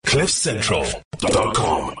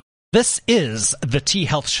CliffCentral.com. This is the T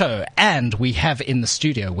Health Show, and we have in the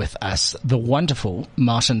studio with us the wonderful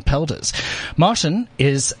Martin Pelders. Martin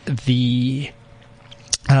is the,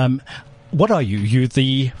 what are you? You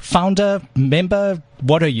the founder, member,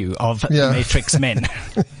 what are you of Matrix Men?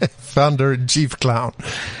 Founder and chief clown.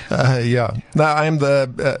 No, I am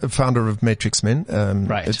the founder of Matrix Men.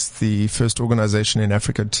 Right. It's the first organization in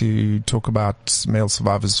Africa to talk about male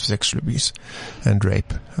survivors of sexual abuse and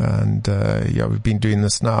rape. And, we've been doing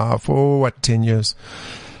this now for 10 years.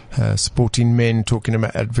 Supporting men, talking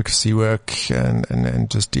about advocacy work and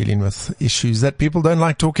just dealing with issues that people don't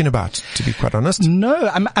like talking about, to be quite honest.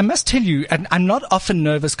 No, I must tell you, and I'm not often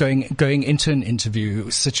nervous going into an interview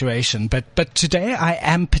situation, but today I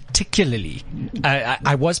am particularly,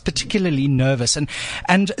 I was particularly nervous, and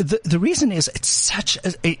the reason is it's such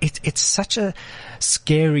a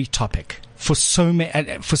scary topic for so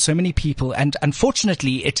many people, and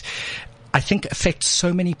unfortunately I think affects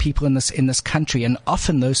so many people in this country, and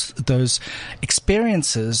often those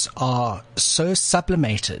experiences are so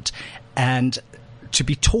sublimated, and to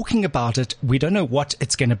be talking about it, we don't know what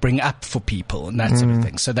it's going to bring up for people and that sort of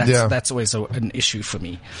thing. So that's always an issue for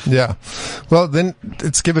me. Yeah. Well, then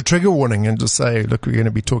let's give a trigger warning and just say, look, we're going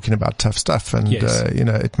to be talking about tough stuff, and yes.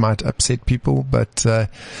 It might upset people, but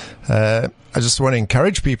I just want to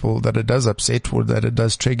encourage people that it does upset or that it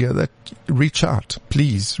does trigger, that reach out.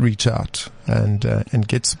 Please reach out and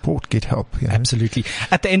get support, get help. You know? Absolutely.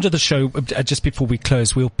 At the end of the show, just before we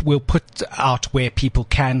close, we'll put out where people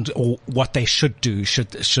can or what they should do should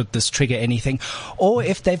this trigger anything, or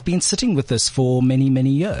if they've been sitting with this for many, many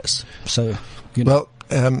years. So, Well,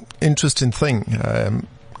 interesting thing,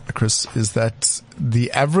 Chris, is that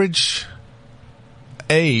the average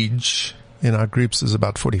age in our groups is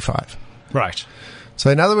about 45. Right. So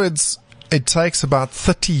in other words, it takes about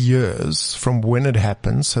 30 years from when it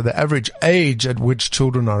happens. So the average age at which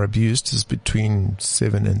children are abused is between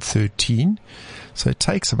 7 and 13. So it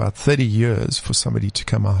takes about 30 years for somebody to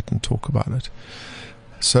come out and talk about it.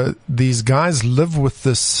 So these guys live with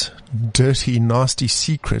this dirty, nasty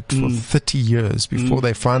secret for 30 years before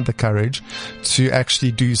they find the courage to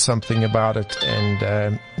actually do something about it.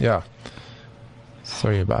 And,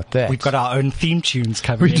 sorry about that. We've got our own theme tunes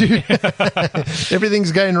coming. We do.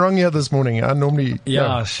 Everything's going wrong here this morning. I normally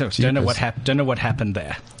sure. Don't know what happened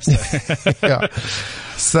there. So. Yeah.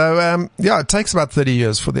 So it takes about 30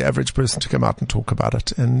 years for the average person to come out and talk about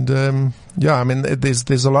it. And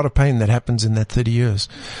there's a lot of pain that happens in that 30 years.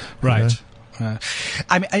 Right.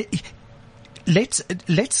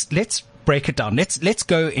 Let's break it down. Let's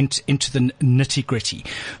go into the nitty-gritty.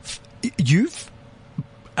 You've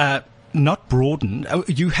not broadened.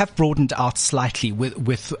 You have broadened out slightly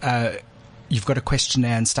with you've got a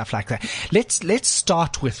questionnaire and stuff like that. Let's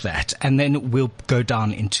start with that, and then we'll go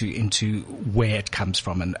down into where it comes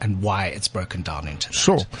from and why it's broken down into that.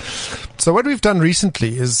 Sure. So what we've done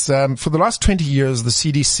recently is, for the last 20 years, the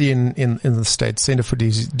CDC in the States, Center for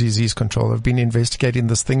Disease Control, have been investigating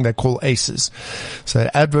this thing they call ACEs. So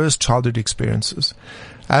adverse childhood experiences.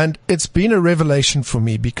 And it's been a revelation for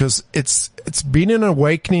me, because it's been an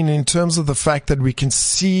awakening in terms of the fact that we can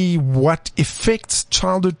see what effects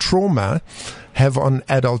childhood trauma have on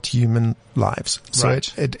adult human lives. So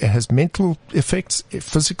right. it has mental effects,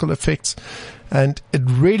 physical effects, and it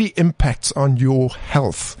really impacts on your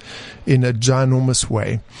health in a ginormous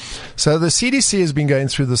way. So the CDC has been going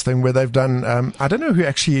through this thing where they've done, I don't know who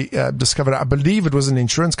actually discovered it. I believe it was an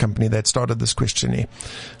insurance company that started this questionnaire.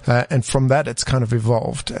 And from that, it's kind of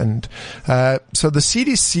evolved. And so the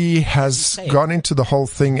CDC has gone into the whole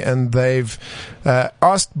thing, and they've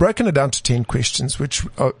broken it down to 10 questions, which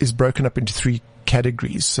is broken up into 3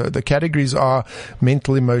 categories. So the categories are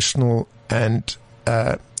mental, emotional, and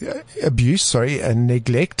abuse, and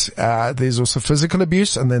neglect. There's also physical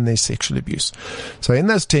abuse, and then there's sexual abuse. So in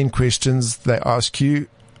those 10 questions, they ask you,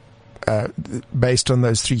 based on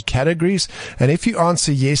those 3 categories, and if you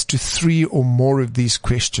answer yes to 3 or more of these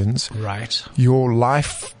questions, right, your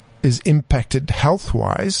life is impacted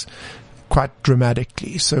health-wise quite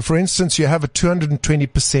dramatically. So for instance, you have a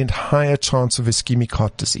 220% higher chance of ischemic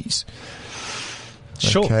heart disease.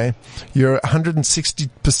 Sure. Okay. You're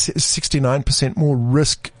 69% more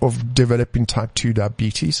risk of developing type 2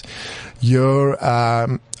 diabetes. You're,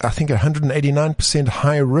 I think 189%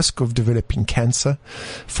 higher risk of developing cancer,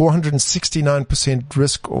 469%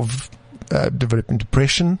 risk of developing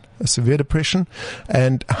depression, severe depression,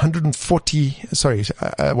 and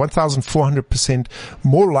 1,400%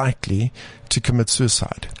 more likely to commit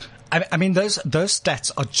suicide. I mean, those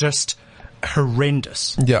stats are just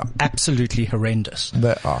horrendous. Yeah. Absolutely horrendous.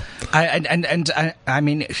 They are. I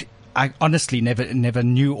mean, I honestly never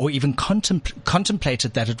knew or even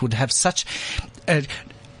contemplated that it would have such.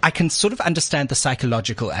 I can sort of understand the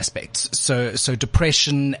psychological aspects. So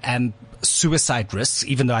depression and suicide risks,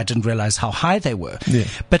 even though I didn't realize how high they were. Yeah.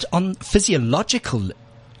 But on physiological,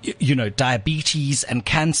 diabetes and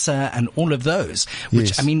cancer and all of those, which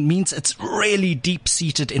Yes. I mean means it's really deep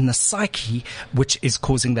seated in the psyche, which is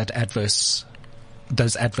causing those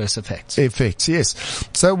adverse effects. Effects, yes.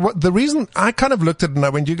 So the reason I kind of looked at it and I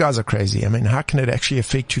went, you guys are crazy. I mean, how can it actually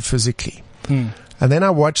affect you physically? And then I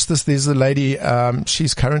watched this. There's a lady,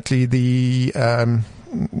 she's currently the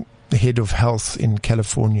head of health in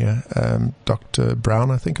California, Dr. Brown,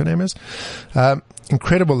 I think her name is.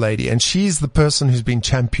 Incredible lady. And she's the person who's been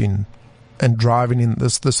champion and driving in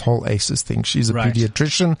this whole ACEs thing. She's a Right.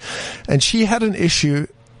 pediatrician, and she had an issue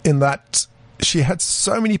in that she had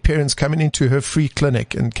so many parents coming into her free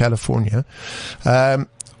clinic in California,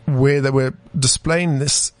 where they were displaying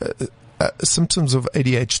this symptoms of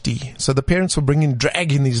ADHD. So the parents were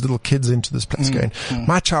dragging these little kids into this place going,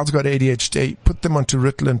 my child's got ADHD, put them onto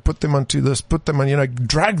Ritalin, put them onto this, put them on,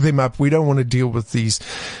 drag them up. We don't want to deal with these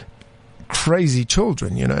crazy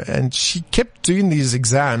children, and she kept doing these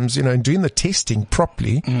exams, and doing the testing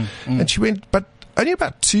properly. And she went, but only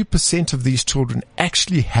about 2% of these children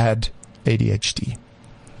actually had ADHD.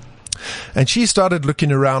 And she started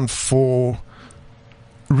looking around for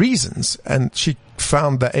reasons, and she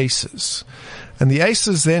found the ACEs. And the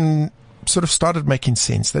ACEs then sort of started making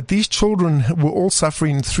sense that these children were all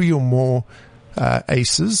suffering 3 or more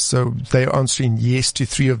ACEs. So they're answering yes to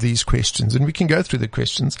 3 of these questions. And we can go through the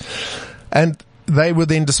questions. And they were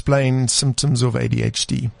then displaying symptoms of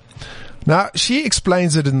ADHD. Now, she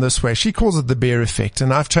explains it in this way. She calls it the bear effect.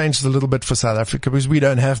 And I've changed a little bit for South Africa because we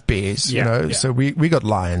don't have bears, So we got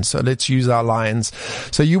lions. So let's use our lions.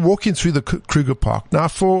 So you're walking through the Kruger Park. Now,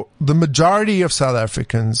 for the majority of South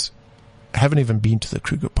Africans, haven't even been to the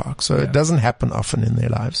Kruger Park. So it doesn't happen often in their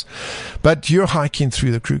lives. But you're hiking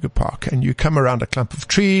through the Kruger Park and you come around a clump of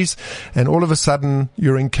trees and all of a sudden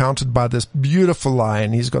you're encountered by this beautiful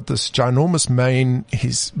lion. He's got this ginormous mane,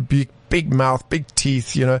 his big mouth, big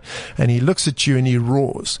teeth, and he looks at you and he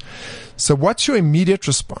roars. So what's your immediate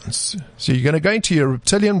response? So you're going to go into your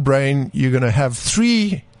reptilian brain. You're going to have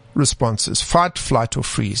 3 responses: fight, flight, or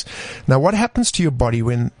freeze. Now, what happens to your body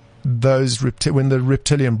when the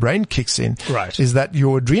reptilian brain kicks in, right, is that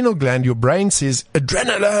your adrenal gland, your brain says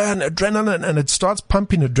adrenaline, and it starts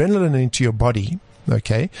pumping adrenaline into your body.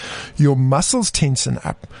 Okay. Your muscles tension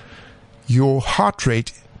up. Your heart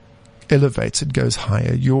rate elevates, it goes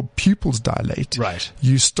higher. Your pupils dilate. Right.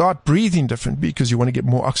 You start breathing different because you want to get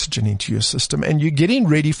more oxygen into your system, and you're getting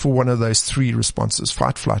ready for one of those 3 responses: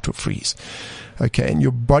 fight, flight, or freeze. Okay. And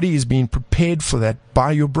your body is being prepared for that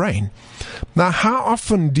by your brain. Now, how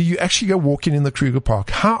often do you actually go walking in the Kruger Park?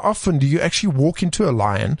 How often do you actually walk into a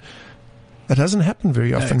lion? It doesn't happen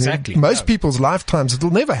very often. Exactly. Most people's lifetimes,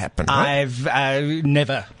 it'll never happen. Right? I've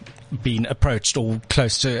never been approached or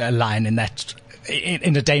close to a lion in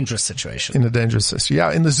a dangerous situation. In a dangerous situation.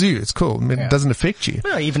 Yeah, in the zoo, it's cool. I mean, it doesn't affect you.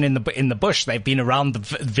 Well, even in the bush, they've been around the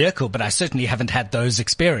vehicle, but I certainly haven't had those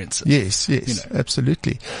experiences. Yes,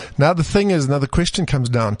 absolutely. Now, the question comes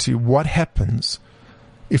down to what happens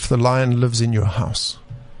if the lion lives in your house.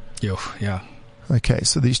 Yeah. Okay,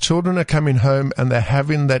 so these children are coming home and they're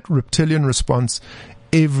having that reptilian response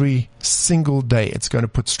every single day. It's going to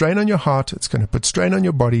put strain on your heart. It's going to put strain on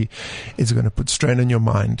your body. It's going to put strain on your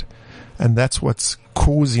mind. And that's what's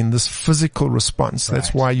causing this physical response. That's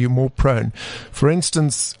Right. why you're more prone. For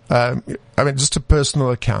instance, just a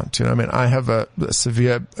personal account. I have a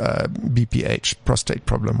severe BPH, prostate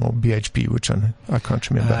problem, or BHP, which I can't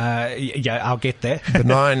remember. I'll get there.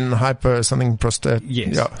 Benign hyper something prostate.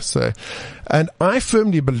 Yes. Yeah. So, and I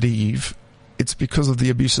firmly believe it's because of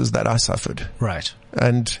the abuses that I suffered. Right.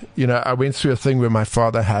 And, I went through a thing where my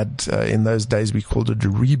father had, in those days, we called it a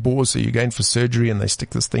rebore. So you're going for surgery and they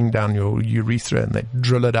stick this thing down your urethra and they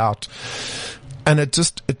drill it out. And it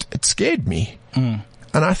scared me. And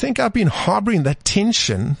I think I've been harboring that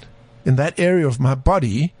tension in that area of my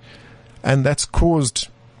body, and that's caused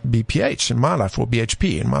BPH in my life, or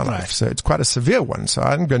BHP in my life. So it's quite a severe one. So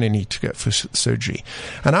I'm going to need to go for surgery.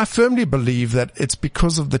 And I firmly believe that it's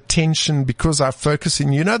because of the tension, because I focus in,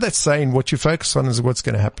 that saying, what you focus on is what's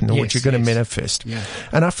going to happen, or what you're going to manifest. Yeah.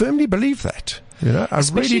 And I firmly believe that. You know, I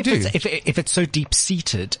Especially really do. if it's so deep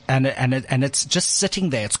seated and it's just sitting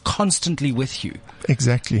there, it's constantly with you.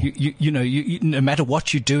 Exactly. You know, no matter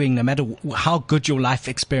what you're doing, no matter how good your life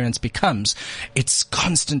experience becomes, it's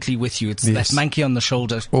constantly with you. It's that monkey on the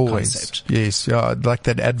shoulder Always. concept. Yes. Yeah. Like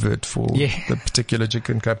that advert for the particular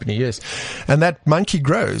chicken company. Yes. And that monkey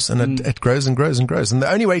grows and it grows and grows and grows. And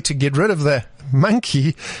the only way to get rid of the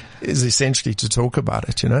monkey is essentially to talk about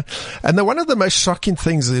it, you know. And one of the most shocking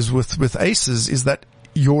things is with ACEs is that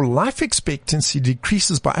your life expectancy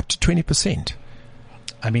decreases by up to 20%.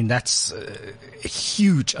 I mean, that's a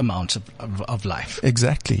huge amount of life.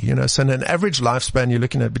 Exactly. You know, so in an average lifespan, you're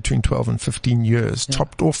looking at between 12 and 15 years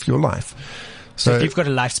topped off your life. So if you've got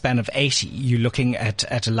a lifespan of 80, you're looking at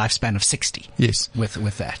a lifespan of 60. Yes.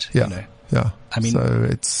 With that. Yeah. You know. Yeah. I mean, so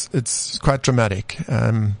it's quite dramatic.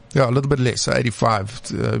 A little bit less. So 85,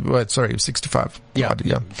 65. Yeah.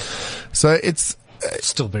 Yeah. So it's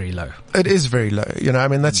still very low. It is very low. You know, I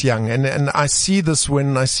mean, that's young. And I see this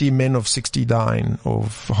when I see men of 60 dying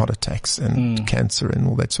of heart attacks and cancer and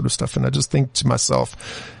all that sort of stuff. And I just think to myself,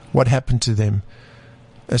 what happened to them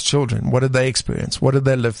as children? What did they experience? What did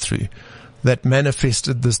they live through that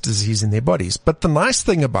manifested this disease in their bodies? But the nice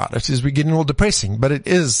thing about it is we're getting all depressing, but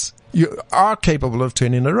you are capable of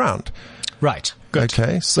turning it around. Right. Good.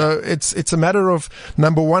 Okay. So it's a matter of,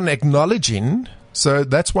 number one, acknowledging. So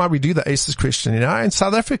that's why we do the ACEs questionnaire. In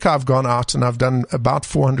South Africa, I've gone out and I've done about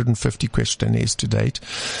 450 questionnaires to date.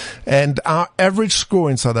 And our average score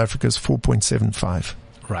in South Africa is 4.75.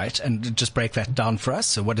 Right. And just break that down for us.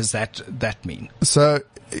 So what does that mean? So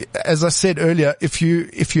as I said earlier, if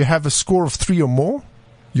you have a score of 3 or more,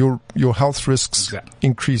 your health risks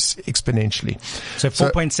increase exponentially. So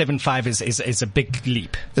 4.75 is a big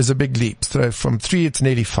leap. Is a big leap. So from 3, it's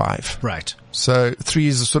nearly 5. Right. So 3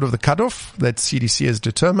 is sort of the cutoff that CDC has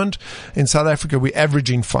determined. In South Africa, we're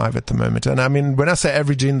averaging 5 at the moment. And I mean, when I say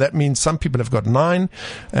averaging, that means some people have got 9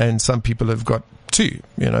 and some people have got 2,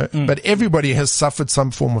 you know, but everybody has suffered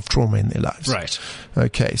some form of trauma in their lives. Right.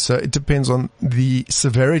 Okay. So it depends on the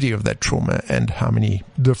severity of that trauma and how many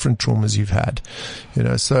different traumas you've had, you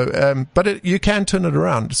know, so, but you can turn it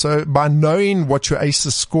around. So by knowing what your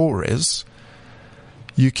ACEs score is,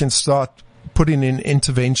 you can start putting in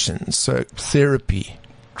interventions. So therapy,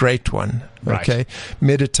 great one. Right. Okay.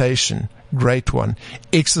 Meditation, great one.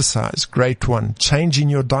 Exercise, great one. Changing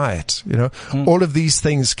your diet, you know, all of these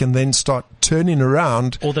things can then start turning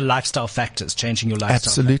around. All the lifestyle factors, changing your lifestyle.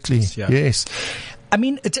 Absolutely. Factors, Yes. I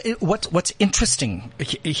mean, what's interesting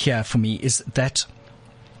here for me is that,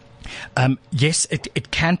 yes, it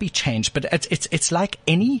can be changed, but it's like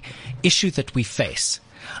any issue that we face.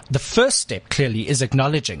 The first step clearly is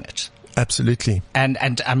acknowledging it. Absolutely.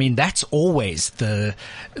 And I mean, that's always the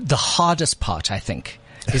hardest part, I think.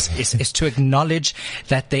 Is to acknowledge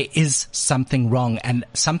that there is something wrong and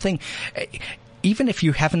something, even if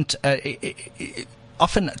you haven't,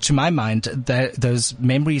 often to my mind, those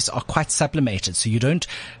memories are quite sublimated. So you don't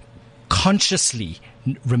consciously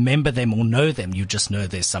remember them or know them. You just know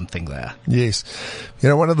there's something there. Yes. You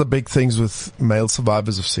know, one of the big things with male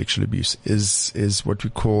survivors of sexual abuse is what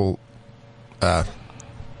we call,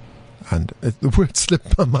 and the word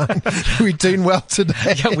slipped my mind. We're doing well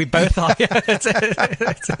today. Yeah, we both are.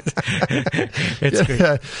 It's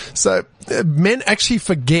good. So men actually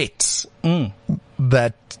forget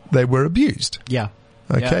that they were abused. Yeah.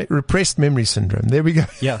 Okay. Yeah. Repressed memory syndrome. There we go.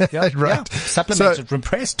 Yeah. Right. Yeah. Supplemented,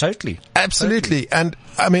 repressed, totally. Absolutely. Totally. And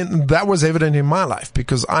I mean, that was evident in my life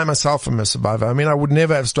because I myself am a survivor. I mean, I would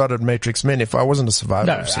never have started Matrix Men if I wasn't a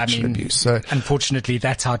survivor of sexual abuse. So unfortunately,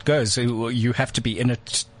 that's how it goes. You have to be in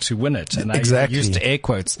it to win it. And exactly. I used air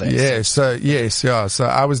quotes there. Yeah. So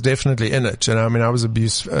I was definitely in it. You know, I mean, I was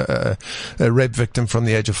a rape victim from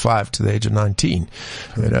the age of 5 to the age of 19,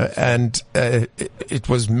 you know, and, it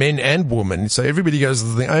was men and women. So everybody goes,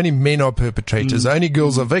 only men are perpetrators, only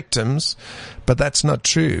girls are victims, but that's not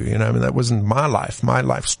true. You know, I mean, that wasn't my life. My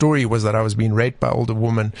life story was that I was being raped by older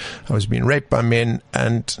women. I was being raped by men,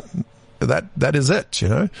 and that is it, you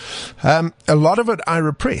know. A lot of it I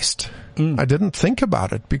repressed. I didn't think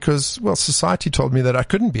about it because, well, society told me that I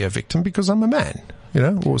couldn't be a victim because I'm a man, you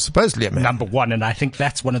know, or supposedly a man. Number one, and I think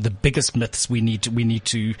that's one of the biggest myths we need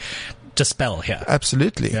to dispel here.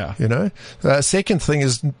 Absolutely. Yeah. You know, second thing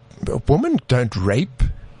is women don't rape.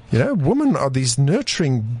 You know, women are these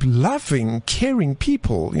nurturing, loving, caring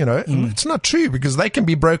people, you know. It's not true because they can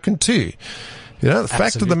be broken too. You know, the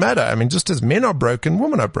fact of the matter, I mean, just as men are broken,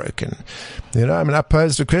 women are broken. You know, I mean, I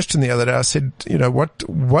posed a question the other day. I said, you know, what,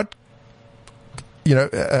 you know,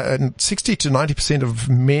 60 to 90% of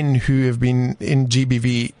men who have been in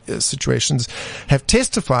GBV situations have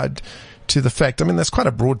testified to the fact, I mean, that's quite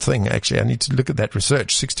a broad thing, actually. I need to look at that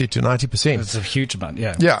research, 60 to 90%. It's a huge amount,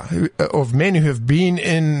 yeah. Yeah, of men who have been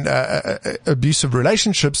in abusive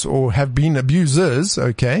relationships or have been abusers,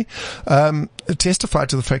 testify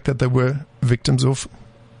to the fact that they were victims of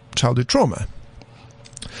childhood trauma.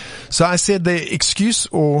 So I said the excuse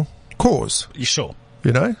or cause. You sure?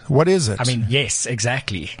 You know, what is it? I mean, yes,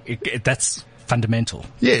 exactly. That's fundamental.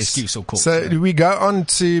 Yes. Excuse or cause. So do we go on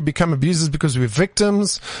to become abusers because we're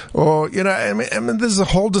victims, or, you know, I mean, there's a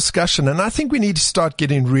whole discussion, and I think we need to start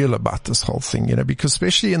getting real about this whole thing, you know, because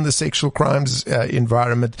especially in the sexual crimes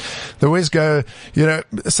environment, they always go, you know,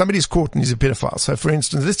 somebody's caught and he's a pedophile. So for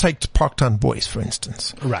instance, let's take Parktown Boys, for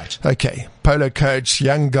instance. Right. Okay. Polo coach,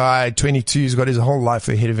 young guy, 22, he's got his whole life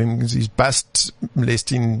ahead of him because he's bust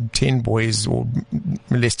molesting 10 boys, or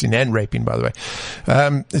molesting and raping, by the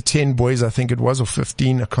way. 10 boys, I think it was, or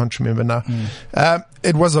 15, I can't remember now.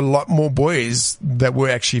 It was a lot more boys that were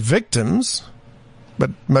actually victims, but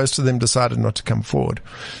most of them decided not to come forward.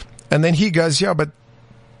 And then he goes, yeah, but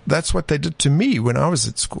that's what they did to me when I was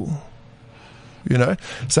at school. You know,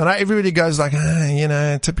 so now everybody goes like, you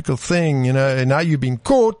know, typical thing, you know, now you've been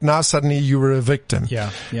caught. Now suddenly you were a victim. Yeah.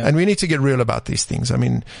 And we need to get real about these things. I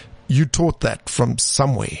mean, you taught that from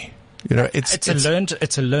somewhere. You know, it's a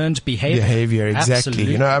learned behavior. Behavior, exactly.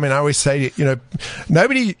 Absolutely. You know, I mean, I always say, you know,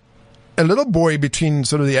 a little boy between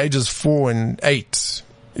sort of the ages 4 and 8,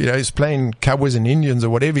 you know, he's playing Cowboys and Indians or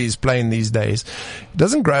whatever he's playing these days,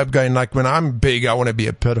 doesn't grow up going like, when I'm big, I want to be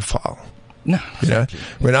a pedophile. No, exactly. You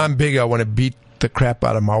know, when I'm big, I want to beat the crap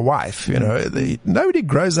out of my wife. You know, nobody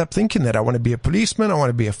grows up thinking that. I want to be a policeman. I want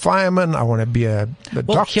to be a fireman. I want to be a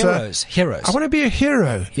doctor. Heroes. I want to be a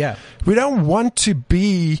hero. Yeah. We don't want to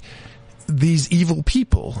be these evil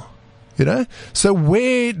people, you know? So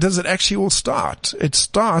where does it actually all start? It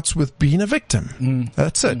starts with being a victim.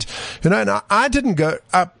 That's it. You know, and I didn't grow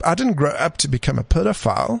up to become a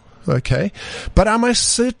pedophile. Okay. But I most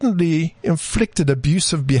certainly inflicted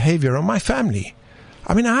abusive behavior on my family.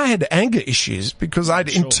 I mean, I had anger issues because I'd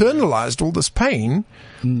internalized all this pain.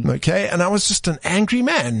 Okay. And I was just an angry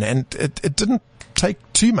man, and it didn't take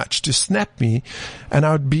too much to snap me, and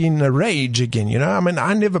I would be in a rage again. You know, I mean,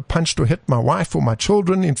 I never punched or hit my wife or my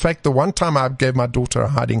children. In fact, the one time I gave my daughter a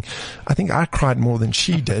hiding, I think I cried more than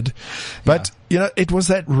she did. But, you know, it was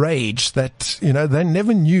that rage that, you know, they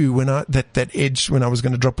never knew when that edge, when I was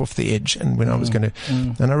going to drop off the edge, and when I was going to,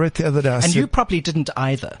 and I wrote the other day, you probably didn't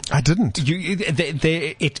either. I didn't.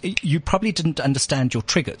 You probably didn't understand your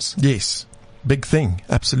triggers. Yes. Big thing.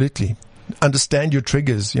 Absolutely. Understand your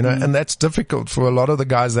triggers, you know, and that's difficult for a lot of the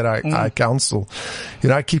guys that I counsel. You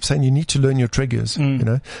know, I keep saying you need to learn your triggers, you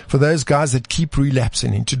know. For those guys that keep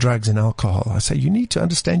relapsing into drugs and alcohol, I say you need to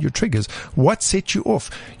understand your triggers. What set you off?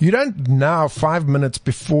 You don't now, 5 minutes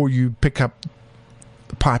before you pick up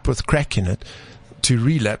a pipe with crack in it to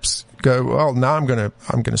relapse, go, well, now I'm going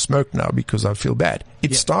to smoke now because I feel bad.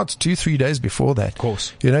 It starts 2-3 days before that. Of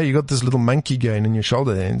course. You know, you got this little monkey going in your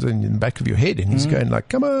shoulder and in the back of your head, and he's going like,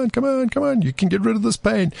 come on, you can get rid of this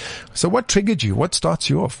pain. So what triggered you? What starts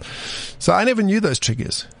you off? So I never knew those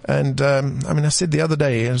triggers. And, I mean, I said the other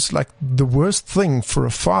day, it was like the worst thing for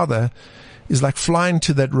a father is like flying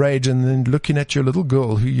to that rage and then looking at your little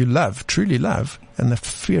girl who you love, truly love, and the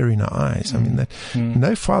fear in her eyes. I mean, that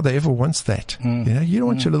no father ever wants that. You know, you don't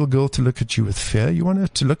want your little girl to look at you with fear. You want her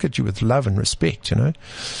to look at you with love and respect, you know.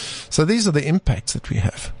 So these are the impacts that we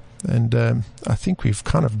have. And I think we've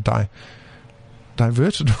kind of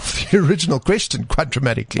diverted off the original question quite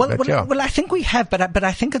dramatically. Well, I think we have, but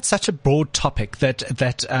I think it's such a broad topic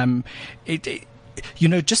that you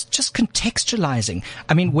know, just contextualizing.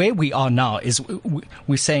 I mean, where we are now is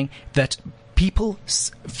we're saying that people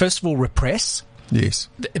first of all repress these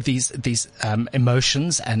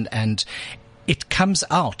emotions, and it comes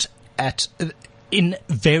out in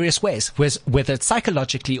various ways, whether it's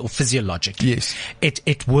psychologically or physiologically. Yes,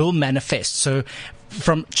 it will manifest. So,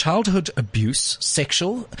 from childhood abuse,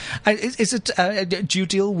 sexual, is it? Do you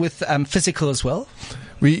deal with physical as well?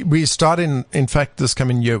 We start in fact, this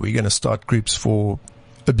coming year, we're going to start groups for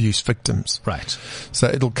abuse victims. Right. So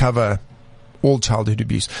it'll cover all childhood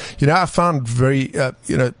abuse. You know, I found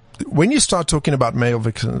you know, when you start talking about male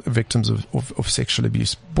victims of sexual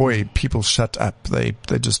abuse, boy, people shut up. They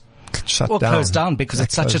just shut down. Or close down because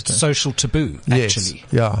it's such a social taboo, actually.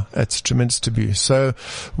 Yes, yeah, it's tremendous taboo. So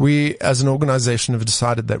we, as an organization, have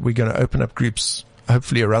decided that we're going to open up groups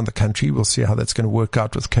hopefully around the country. We'll see how that's going to work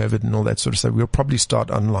out with COVID and all that sort of stuff. We'll probably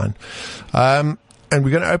start online. and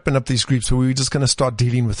we're going to open up these groups where we're just going to start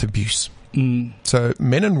dealing with abuse. So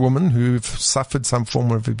men and women who've suffered some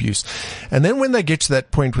form of abuse. And then when they get to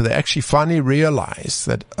that point where they actually finally realize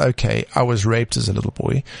that, okay, I was raped as a little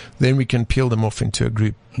boy, then we can peel them off into a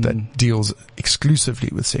group that deals exclusively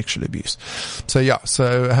with sexual abuse.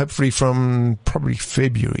 So hopefully from probably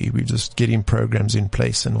February, we're just getting programs in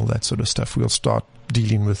place and all that sort of stuff. We'll start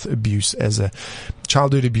dealing with abuse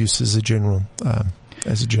childhood abuse as a general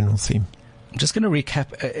theme. I'm just going to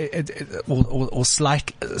recap, or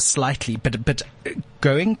slightly, but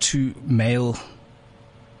going to male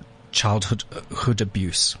childhood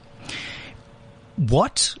abuse.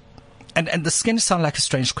 What, and this is going to sound like a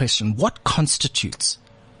strange question. What constitutes,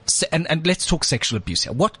 and let's talk sexual abuse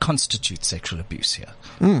here. What constitutes sexual abuse here?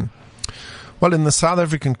 Well, in the South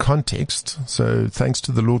African context, so thanks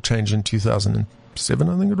to the law change in 2007,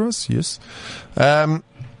 I think it was, yes.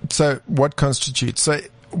 So what constitutes? So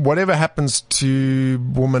whatever happens to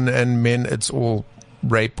women and men, it's all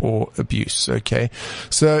rape or abuse. Okay.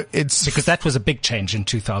 So it's because that was a big change in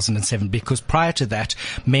 2007, because prior to that,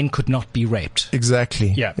 men could not be raped.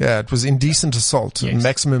 Exactly. Yeah. It was indecent assault, yes.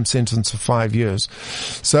 Maximum sentence of 5 years.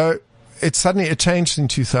 So it changed in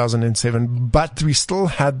 2007, but we still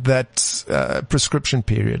had that prescription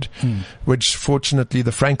period, which fortunately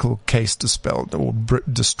the Frankel case dispelled or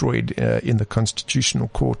destroyed in the Constitutional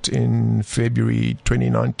Court in February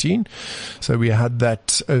 2019. So we had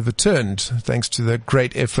that overturned thanks to the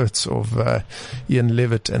great efforts of Ian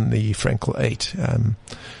Levitt and the Frankel 8.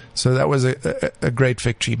 So that was a great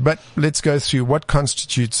victory. But let's go through what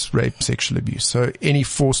constitutes rape, sexual abuse. So any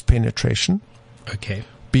forced penetration. Okay.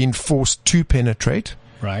 Being forced to penetrate.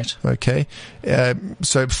 Right. Okay.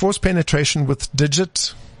 So forced penetration with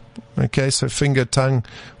digit. Okay. So finger, tongue,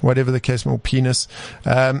 whatever the case, or penis.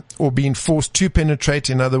 Or being forced to penetrate.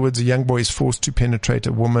 In other words, a young boy is forced to penetrate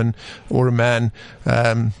a woman or a man,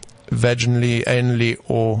 vaginally, anally,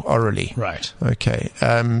 or orally. Right. Okay.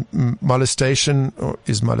 Molestation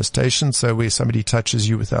is molestation. So where somebody touches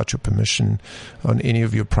you without your permission on any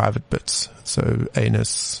of your private bits. So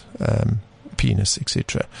anus, penis,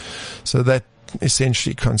 etc. So that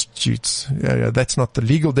essentially constitutes, that's not the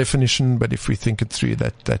legal definition, but if we think it through,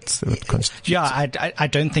 that's what constitutes. Yeah, I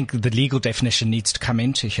don't think the legal definition needs to come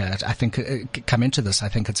into here. I think I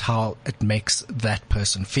think it's how it makes that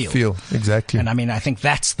person feel. Exactly. And I mean, I think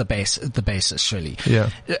that's the basis, surely.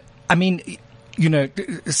 Yeah. I mean,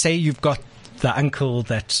 say you've got the uncle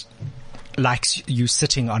that likes you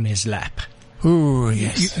sitting on his lap. Ooh,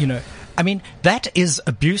 yes. I mean, that is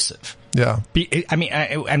abusive. Yeah. I mean,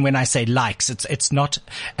 and when I say likes, it's not,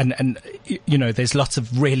 and there's lots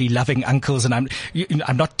of really loving uncles, and I'm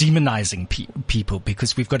not demonizing people,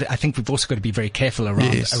 because I think we've also got to be very careful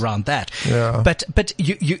around that. Yeah. But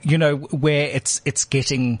where it's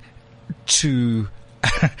getting too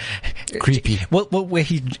creepy. Well, where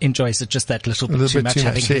he enjoys it just that little bit too much,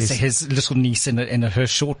 having his little niece in her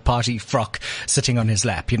short party frock sitting on his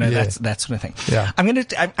lap, that sort of thing. Yeah. I'm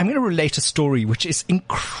gonna relate a story which is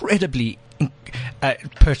incredibly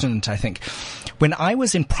pertinent, I think. When I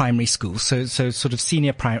was in primary school, so sort of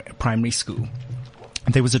senior primary school,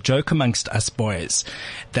 there was a joke amongst us boys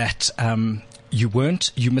that you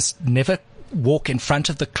must never walk in front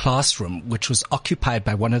of the classroom, which was occupied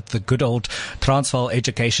by one of the good old Transvaal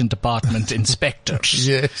Education Department inspectors.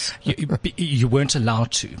 Yes. You weren't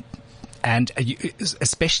allowed to. And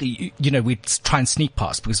especially, we'd try and sneak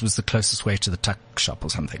past because it was the closest way to the tuck shop or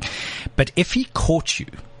something. But if he caught you,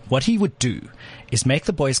 what he would do is make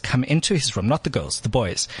the boys come into his room, not the girls, the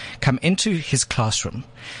boys, come into his classroom,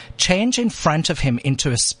 change in front of him into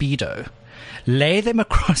a Speedo, lay them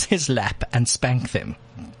across his lap and spank them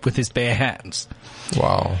with his bare hands.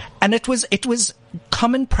 Wow. And it was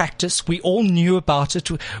common practice. We all knew about it.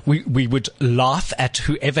 We would laugh at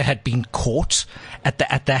whoever had been caught at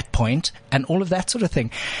that point and all of that sort of thing.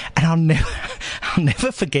 And I'll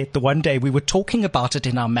never forget the one day we were talking about it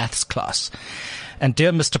in our maths class. And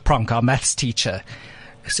dear Mr. Pronk, our maths teacher,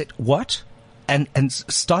 said, "What?" And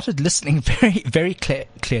started listening very, very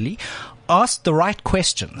clearly, asked the right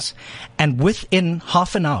questions, and within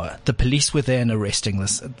half an hour, the police were there and arresting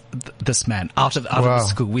this man out of the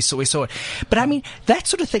school. We saw it. But I mean, that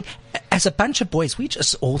sort of thing, as a bunch of boys, we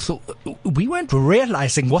just all thought, we weren't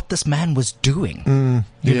realizing what this man was doing.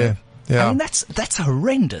 Yeah. I mean, that's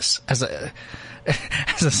horrendous as a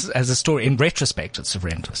story. In retrospect, it's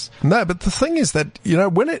horrendous. No, but the thing is that,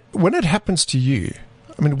 when it happens to you,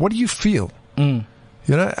 I mean, what do you feel?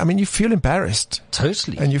 You feel embarrassed.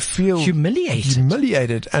 Totally. And you feel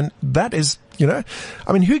humiliated. And that is,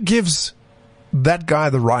 who gives that guy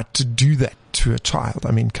the right to do that to a child?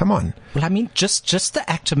 I mean, come on. Well, I mean, just the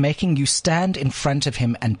act of making you stand in front of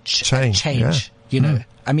him and change. Yeah. You know,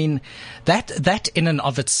 I mean, that in and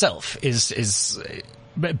of itself is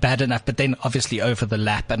bad enough, but then obviously over the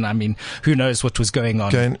lap, and I mean, who knows what was going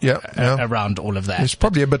on around all of that. There's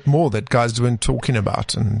probably a bit more that guys weren't talking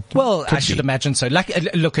about. And well, I should imagine so.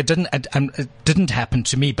 Like, look, it didn't happen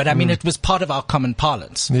to me, but I mean, it was part of our common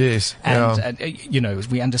parlance. Yes. And you know,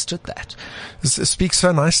 we understood that. It speaks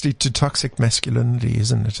so nicely to toxic masculinity,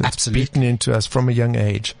 isn't it? It's Absolutely. beaten into us from a young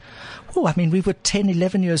age. Oh, I mean, we were 10,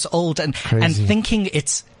 11 years old and thinking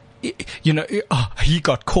it's, you know, he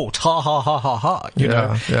got caught. Ha ha ha ha ha. You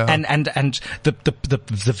know, and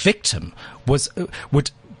the victim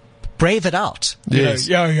would brave it out. Yes.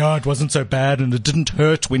 You know, yeah, it wasn't so bad, and it didn't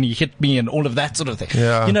hurt when he hit me, and all of that sort of thing.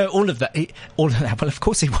 Yeah. You know, all of that. Well, of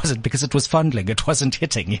course, it wasn't, because it was fondling. It wasn't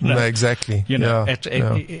hitting. You know, No, exactly. You know,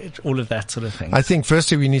 Yeah. all of that sort of thing. I think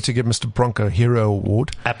firstly we need to give Mr. Bronco a hero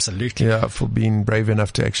award. Absolutely. Yeah, for being brave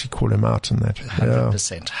enough to actually call him out on that.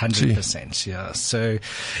 100%. Yeah. So,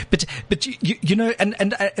 but you know,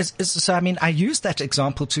 and so I mean, I use that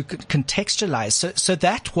example to contextualize. So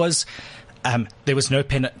that was. There was no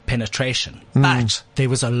penetration, but there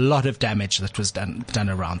was a lot of damage that was done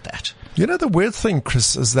around that. You know, the weird thing,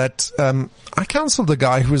 Chris, is that I counseled a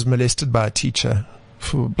guy who was molested by a teacher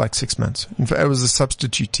for like 6 months. In fact, I was a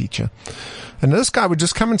substitute teacher. And this guy would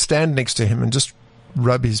just come and stand next to him and just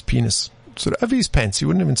rub his penis sort of over his pants. He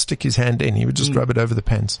wouldn't even stick his hand in. He would just rub it over the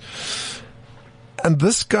pants. And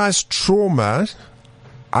this guy's trauma,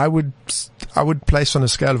 I would place on a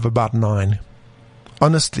scale of about 9.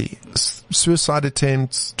 Honestly, suicide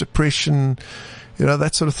attempts, depression, you know,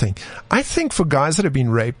 that sort of thing. I think for guys that have been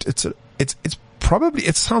raped, it's probably,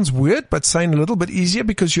 it sounds weird, but saying a little bit easier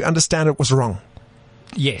because you understand it was wrong.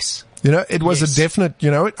 Yes. You know, it was a definite, you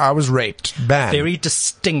know, I was raped. Bad. Very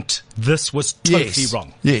distinct. This was totally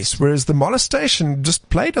wrong. Yes. Whereas the molestation just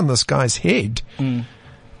played on this guy's head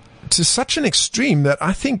to such an extreme that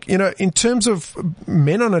I think, you know, in terms of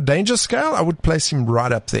men on a danger scale, I would place him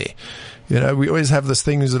right up there. You know, we always have this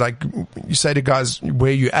thing is like, you say to guys,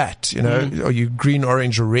 where you at? You know, are you green,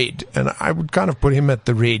 orange, or red? And I would kind of put him at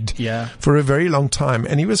the red for a very long time.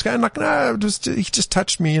 And he was going like, no, he just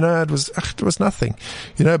touched me. You know, it was nothing.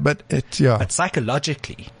 You know, but But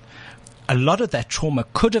psychologically, a lot of that trauma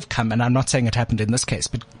could have come, and I'm not saying it happened in this case,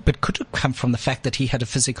 but could have come from the fact that he had a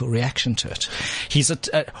physical reaction to it. He's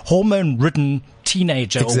a hormone-ridden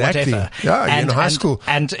teenager or whatever. Yeah, in high school.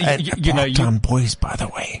 And you know, part-time boys, by the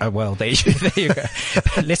way. Oh, well, there you go.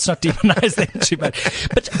 Let's not demonize them too much.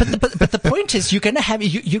 But the point is, you're going to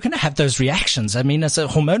have those reactions. I mean, as a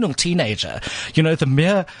hormonal teenager, you know, the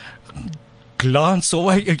mere glance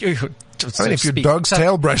or I mean, if your dog's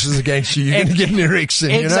tail brushes against you, you're going to get an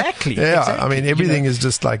erection. Exactly. You know? Yeah. Exactly. I mean, everything is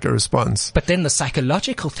just like a response. But then the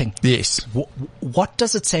psychological thing. Yes. What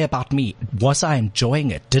does it say about me? Was I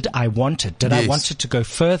enjoying it? Did I want it? Did I want it to go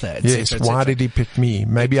further? Yes. Why did he pick me?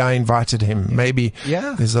 Maybe I invited him. Maybe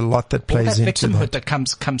there's a lot that plays into victimhood that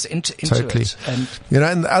comes into totally. it. And you know,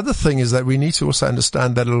 and the other thing is that we need to also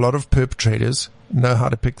understand that a lot of perpetrators know how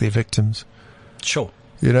to pick their victims. Sure.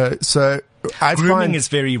 You know, so grooming is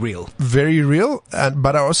very real. Very real.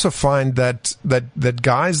 But I also find that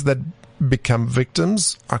guys that become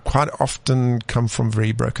victims are quite often come from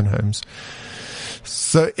very broken homes.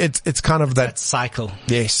 So it's kind of that cycle.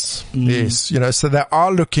 Yes. Yes. You know, so they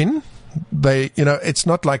are looking. You know, it's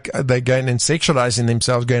not like they're going and sexualizing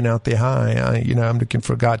themselves, going out there, you know, I'm looking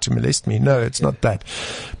for a guy to molest me. No, it's not that.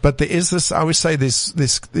 But there is this, I always say there's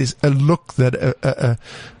a look that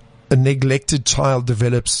a neglected child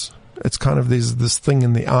develops. It's kind of, there's this thing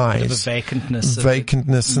in the eyes. The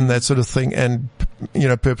vacantness and that sort of thing. And, you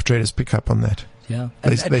know, perpetrators pick up on that. Yeah.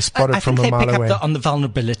 They spot it from a mile away. They pick up on the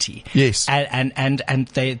vulnerability. Yes. And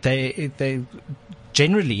they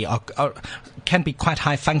generally can be quite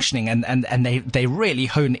high functioning and they really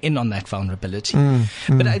hone in on that vulnerability.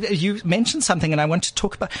 But you mentioned something, and I want to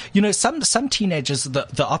talk about, you know, some teenagers,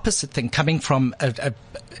 the opposite thing, coming from a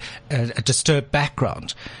disturbed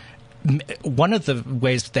background. One of the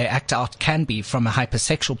ways they act out can be from a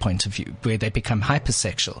hypersexual point of view, where they become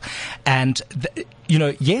hypersexual. And, you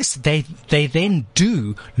know, yes, they then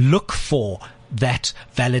do look for that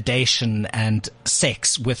validation and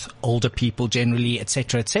sex with older people generally,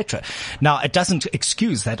 etc., etc. Now, it doesn't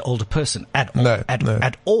excuse that older person at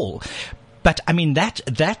all. But I mean,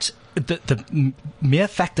 the mere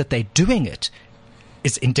fact that they're doing it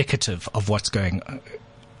is indicative of what's going,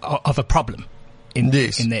 of a problem in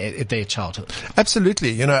their childhood.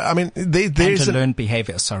 Absolutely. You know, I mean, there's learned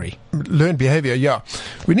behavior. Sorry. Learned behavior. Yeah.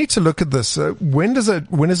 We need to look at this. When does a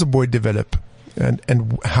boy develop?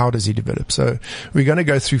 and how does he develop? So we're going to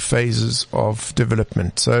go through phases of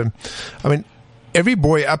development. So, I mean, every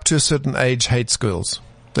boy up to a certain age hates girls.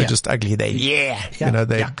 They're just ugly. They're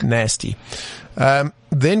Yuck. nasty.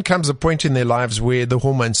 Then comes a point in their lives where the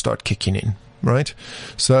hormones start kicking in, right?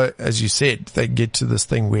 So, as you said, they get to this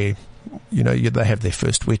thing where, they have their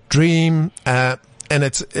first wet dream, and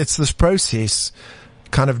it's this process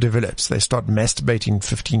kind of develops. They start masturbating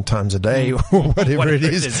 15 times a day or whatever it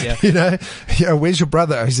is. Where's your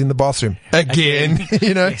brother? He's in the bathroom again.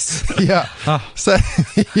 Yes. Yeah. So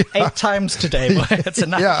 8 times today, boy. That's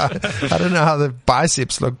enough. Yeah. I don't know how the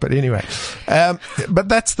biceps look, but anyway. But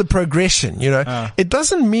that's the progression, It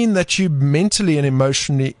doesn't mean that you're mentally and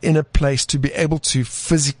emotionally in a place to be able to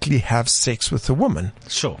physically have sex with a woman.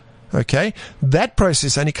 Sure. Okay. That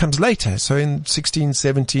process only comes later. So in 16,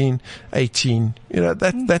 17, 18,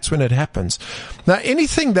 that's when it happens. Now,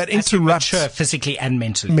 anything that interrupts. Mature physically and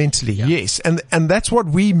mentally. Mentally, yes. And that's what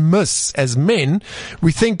we miss as men.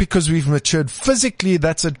 We think because we've matured physically,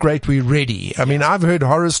 that's it, great, we're ready. I mean, I've heard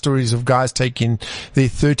horror stories of guys taking their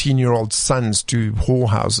 13-year-old sons to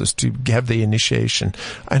whorehouses to have their initiation.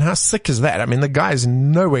 And how sick is that? I mean, the guy is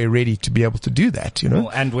in no way ready to be able to do that, Well,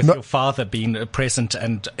 and with your father being present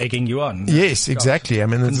and egging you on. Yes, exactly. I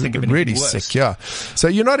mean, it's really sick, yeah. So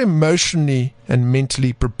you're not emotionally and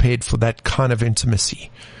mentally prepared for that kind of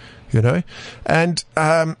intimacy, And,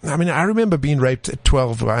 I remember being raped at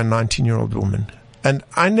 12 by a 19-year-old woman. And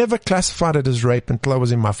I never classified it as rape until I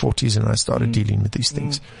was in my 40s and I started dealing with these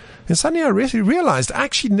things. And suddenly I really realized I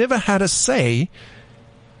actually never had a say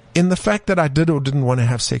in the fact that I did or didn't want to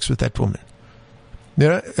have sex with that woman.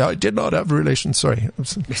 I did not have a relation. Sorry,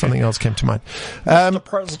 something else came to mind. Mr.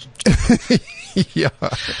 President. Yeah.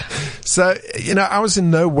 So, I was in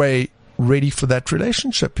no way ready for that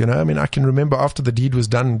relationship. I mean, I can remember after the deed was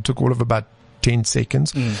done, it took all of about 10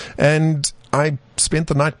 seconds. And I spent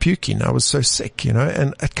the night puking. I was so sick,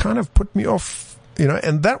 and it kind of put me off.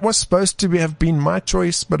 And that was supposed to have been my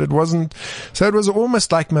choice, but it wasn't. So it was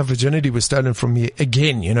almost like my virginity was stolen from me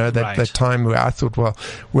again, that time where I thought, well,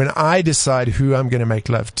 when I decide who I'm going to make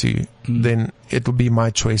love to, then it'll be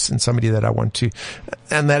my choice and somebody that I want to.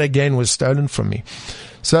 And that again was stolen from me.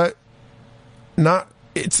 So now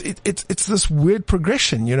it's this weird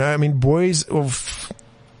progression, I mean, boys of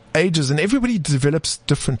ages and everybody develops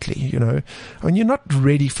differently, I mean, you're not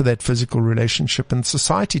ready for that physical relationship and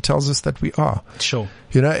society tells us that we are. Sure.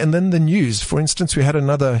 And then the news, for instance, we had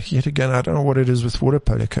yet again, I don't know what it is with water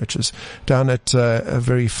polo coaches down at a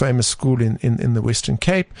very famous school in the Western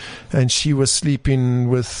Cape, and she was sleeping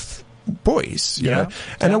with boys,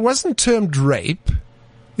 and it wasn't termed rape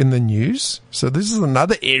in the news. So this is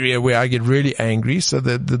another area where I get really angry. So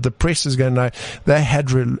the press is going to know they had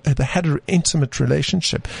an intimate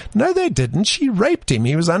relationship. No, they didn't. She raped him.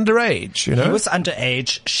 He was underage, He was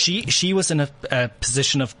underage. She was in a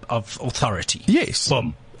position of authority. Yes.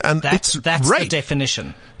 Boom. And that's rape. The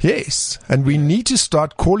definition. Yes. And we need to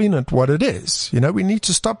start calling it what it is. We need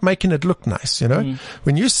to stop making it look nice,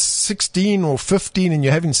 When you're 16 or 15 and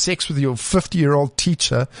you're having sex with your 50-year-old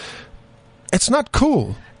teacher, it's not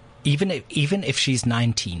cool. Even if she's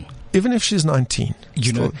 19. Even if she's 19.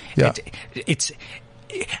 It's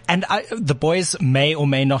the boys may or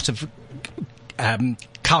may not have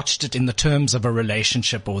couched it in the terms of a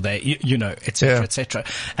relationship or et cetera, et cetera.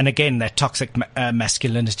 And again, that toxic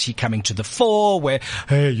masculinity coming to the fore where,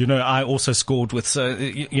 hey, I also scored with,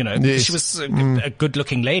 yes. she was a good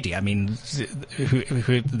looking lady. I mean,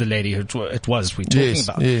 who the lady who it was we're talking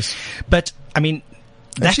about. Yes. But I mean,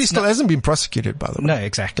 and she still hasn't been prosecuted, by the way. No,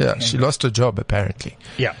 exactly. Yeah, she lost her job, apparently.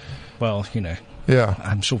 Yeah. Well, Yeah.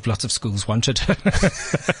 I'm sure lots of schools wanted her.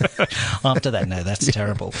 After that, no, that's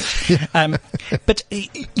terrible. Yeah. But,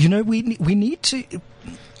 we need to...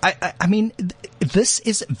 I mean, this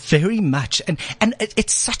is very much, and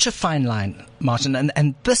it's such a fine line, Martin,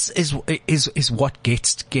 and this is what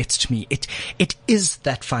gets to me. It is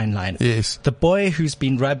that fine line. Yes. The boy whose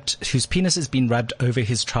penis has been rubbed over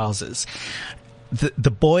his trousers.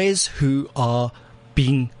 The boys who are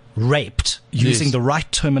being raped using the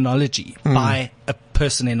right terminology by a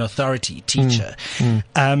person in authority, teacher,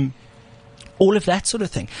 all of that sort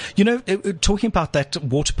of thing. Talking about that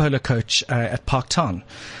water polo coach at Parktown,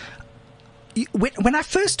 when I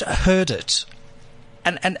first heard it,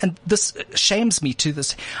 and this shames me to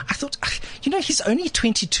this, I thought, he's only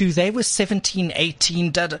 22. They were 17,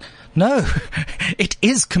 18. No, it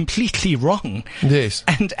is completely wrong. Yes.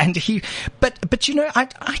 And he, but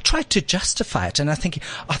I tried to justify it, and I think,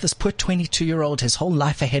 this poor 22-year-old, his whole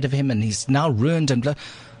life ahead of him, and he's now ruined and blah.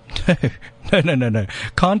 No.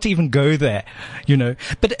 Can't even go there,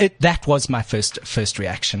 But that was my first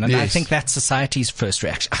reaction. And yes. I think that's society's first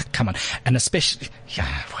reaction. Come on. And especially,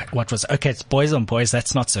 what was, okay, it's boys on boys.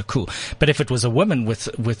 That's not so cool. But if it was a woman with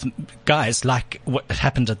guys, like what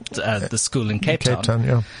happened at the school in Cape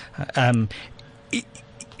Town.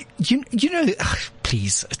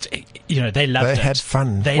 Please, they loved it. They had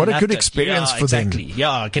fun. What a good experience for them.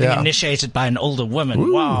 Yeah, getting initiated by an older woman.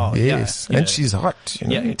 Ooh, wow. Yes. And she's hot.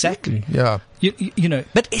 Yeah, exactly. Yeah.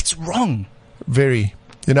 But it's wrong. Very.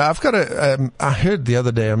 I've got I heard the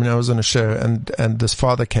other day, I was on a show and this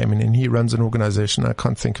father came in and he runs an organization. I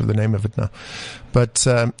can't think of the name of it now. But,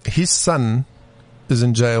 his son is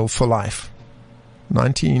in jail for life.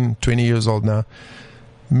 19, 20 years old now.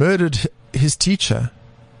 Murdered his teacher.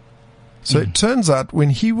 So it turns out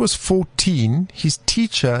when he was 14, his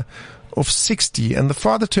teacher of 60, and the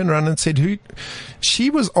father turned around and said,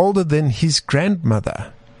 she was older than his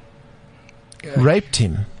grandmother, raped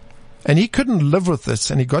him. And he couldn't live with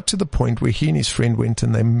this. And he got to the point where he and his friend went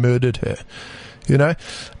and they murdered her,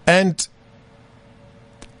 and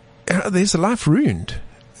there's a life ruined.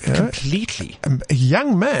 Completely. A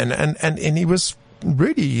young man. And he was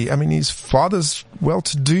really, his father's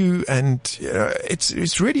well-to-do, and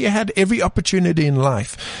it's really had every opportunity in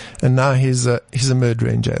life, and now he's a murderer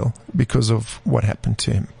in jail because of what happened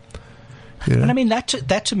to him. And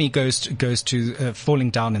that to me goes to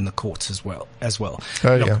falling down in the courts as well.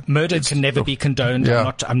 Look, murder can never be condoned.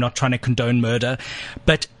 Yeah. I'm not trying to condone murder,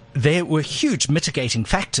 but there were huge mitigating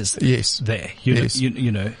factors. Yes. There, Yes.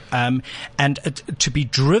 And to be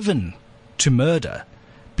driven to murder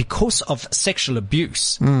because of sexual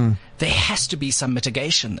abuse, there has to be some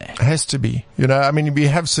mitigation there. Has to be. We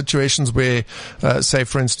have situations where, say,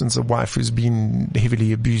 for instance, a wife who's been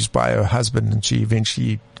heavily abused by her husband and she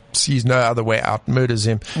eventually sees no other way out, murders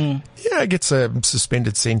him, gets a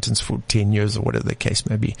suspended sentence for 10 years or whatever the case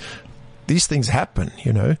may be. These things happen,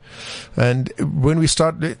 and when we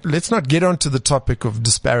start, let's not get onto the topic of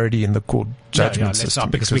disparity in the court judgment system.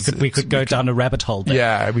 Not, because we could go down a rabbit hole there.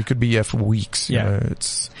 Yeah, we could be here for weeks.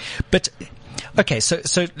 But okay,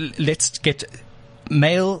 so let's get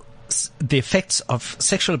the effects of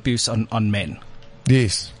sexual abuse on men.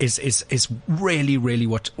 Yes, is really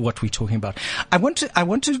what we're talking about. I want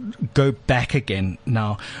to go back again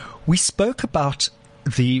now. We spoke about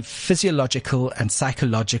the physiological and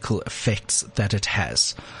psychological effects that it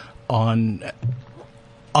has on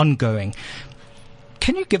ongoing.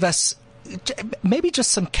 Can you give us maybe just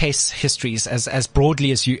some case histories as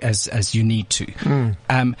broadly as you need to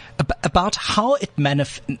about how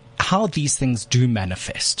how these things do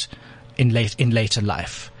manifest in later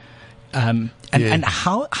life, and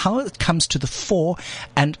how it comes to the fore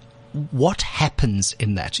and what happens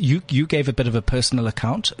in that? You gave a bit of a personal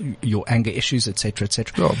account, your anger issues, etc.,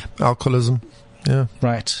 etc. Well, alcoholism, yeah.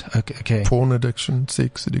 Right. Okay. Porn addiction,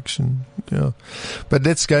 sex addiction, yeah. But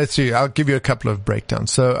let's go through. I'll give you a couple of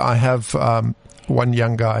breakdowns. So I have one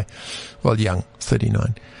young guy,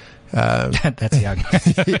 39. That's young.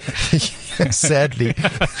 Sadly.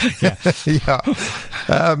 Yeah.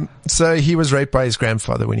 So he was raped by his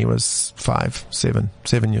grandfather when he was 7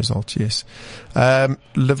 years old. Yes.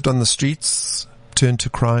 Lived on the streets, turned to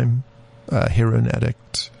crime, heroin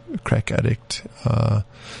addict, crack addict.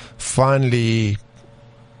 Finally,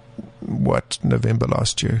 November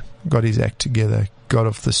last year, got his act together, got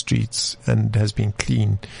off the streets and has been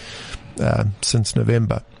clean, since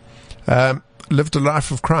November. Lived a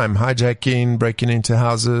life of crime, hijacking, breaking into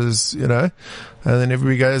houses, and then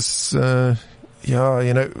everybody goes, in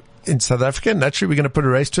South Africa, naturally we're going to put a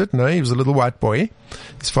race to it. No, he was a little white boy.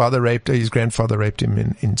 His grandfather raped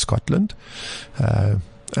him in Scotland. So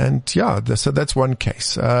that's one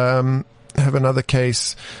case. Have another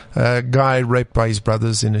case, guy raped by his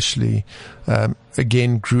brothers initially,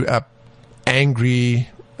 again grew up angry,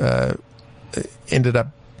 ended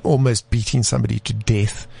up almost beating somebody to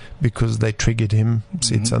death because they triggered him,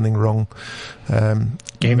 said something wrong.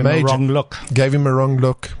 Gave him a wrong look. Gave him a wrong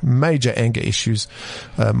look. Major anger issues.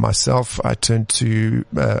 Myself, I turned to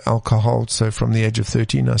alcohol. So from the age of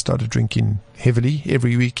 13, I started drinking heavily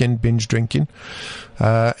every weekend, binge drinking.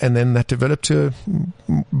 And then that developed to a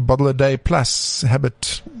bottle a day plus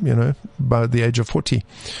habit, by the age of 40.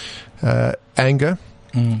 Anger.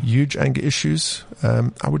 Huge anger issues.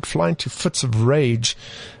 I would fly into fits of rage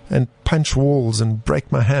and punch walls and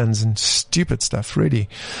break my hands and stupid stuff, really.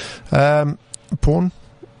 Porn.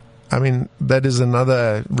 That is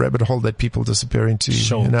another rabbit hole that people disappear into.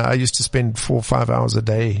 Sure. I used to spend 4 or 5 hours a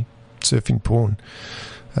day surfing porn.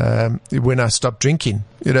 when I stopped drinking.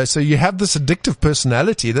 So you have this addictive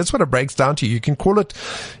personality. That's what it breaks down to. You can call it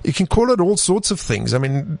all sorts of things. I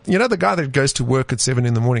mean, the guy that goes to work at 7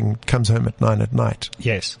 a.m, comes home at 9 p.m.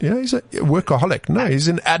 Yes. He's a workaholic. No, he's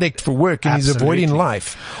an addict for work, and Absolutely. he's avoiding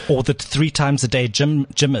life. Or the 3 times a day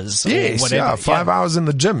gymmers. Yes, or whatever. 5 hours in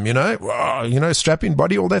the gym, strapping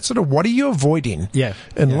body, all that sort of. What are you avoiding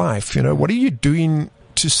in life? What are you doing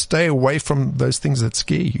to stay away from those things that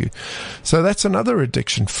scare you? So that's another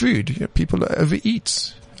addiction. Food. People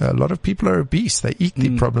overeat. A lot of people are obese. They eat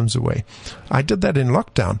their problems away. I did that in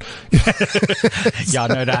lockdown.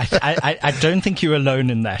 I don't think you're alone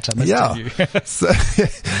in that. I must tell you. So,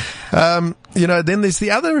 then there's the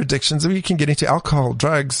other addictions. You can get into alcohol,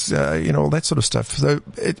 drugs, all that sort of stuff. So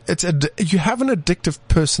you have an addictive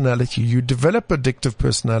personality. You develop addictive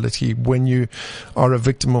personality when you are a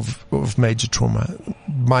victim of major trauma.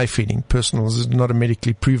 My feeling, personal, is not a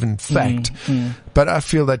medically proven fact. But I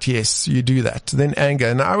feel that, yes, you do that. Then anger.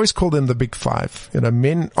 And I always call them the big 5.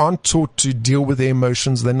 Men aren't taught to deal with their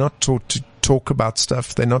emotions. They're not taught to talk about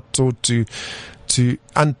stuff. They're not taught to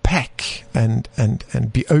unpack and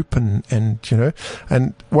be open.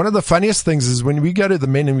 And one of the funniest things is when we go to the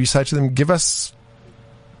men and we say to them, give us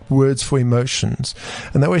words for emotions.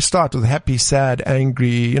 And they always start with happy, sad,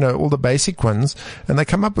 angry, all the basic ones. And they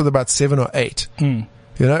come up with about 7 or 8.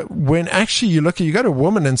 When actually you go to a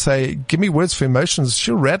woman and say, give me words for emotions,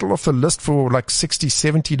 she'll rattle off a list for like 60,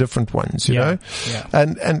 70 different ones, know? Yeah.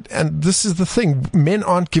 And this is the thing. Men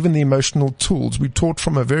aren't given the emotional tools. We're taught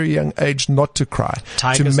from a very young age not to cry.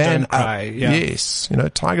 Tigers to man don't up. cry. Yeah. Yes.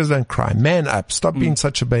 Tigers don't cry. Man up. Stop being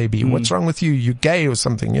such a baby. What's wrong with you? You're gay or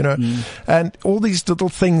something, And all these little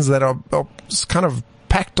things that are kind of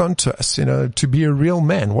packed onto us, to be a real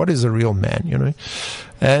man. What is a real man,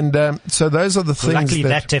 And so those are the things. Luckily,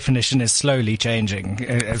 that definition is slowly changing.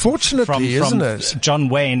 Fortunately, isn't it? John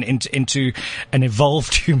Wayne into an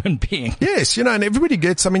evolved human being. Yes, and everybody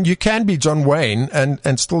gets. I mean, you can be John Wayne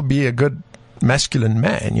and still be a good masculine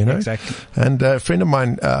man, Exactly. And a friend of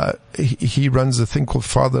mine, he runs a thing called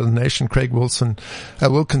Father of the Nation, Craig Wilkinson,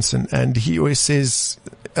 and he always says,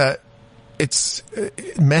 it's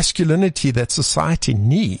masculinity that society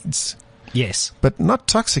needs. Yes. But not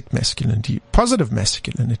toxic masculinity, positive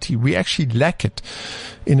masculinity. We actually lack it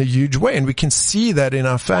in a huge way. And we can see that in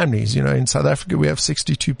our families. In South Africa, we have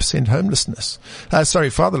 62% homelessness.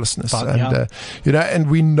 Fatherlessness. And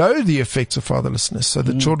we know the effects of fatherlessness. So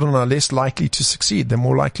the children are less likely to succeed. They're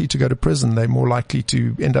more likely to go to prison. They're more likely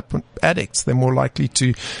to end up addicts. They're more likely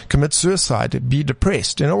to commit suicide, be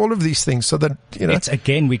depressed, all of these things. So that, It's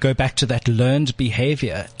again, we go back to that learned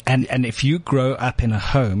behavior. And if you grow up in a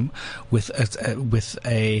home with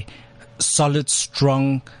a solid,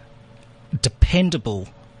 strong, dependable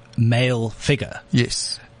male figure,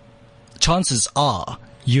 yes, chances are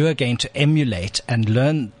you are going to emulate and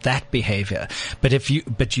learn that behavior. But if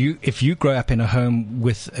you grow up in a home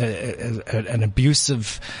with an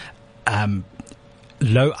abusive, low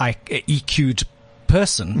EQ'd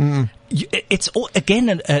person, it's all,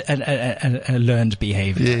 again, a learned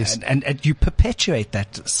behavior. Yes. And you perpetuate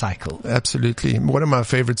that cycle. Absolutely. One of my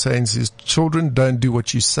favorite sayings is, children don't do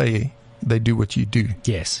what you say, they do what you do.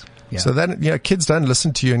 Yes. Yeah. So that, kids don't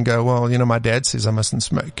listen to you and go, well, my dad says I mustn't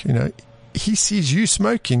smoke. He sees you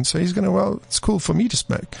smoking, so he's going to, well, it's cool for me to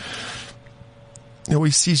smoke.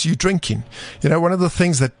 He sees you drinking. One of the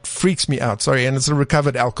things that freaks me out, and it's a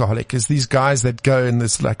recovered alcoholic, is these guys that go in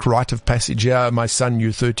this like rite of passage. Yeah, my son,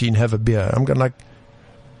 you're 13, have a beer. I'm going like,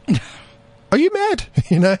 are you mad?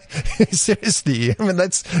 Seriously. I mean,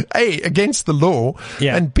 that's A, against the law.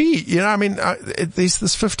 Yeah. And B, there's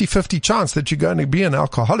this 50-50 chance that you're going to be an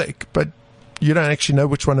alcoholic, but you don't actually know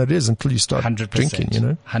which one it is until you start 100%,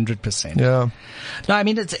 drinking, 100%. Yeah. No, I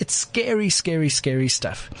mean, it's scary, scary, scary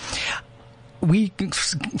stuff. We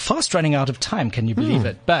fast running out of time. Can you believe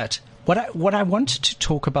it? But what I wanted to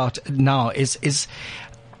talk about now is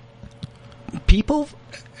people,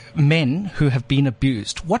 men who have been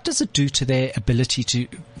abused. What does it do to their ability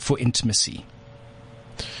for intimacy?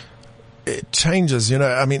 It changes,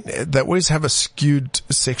 they always have a skewed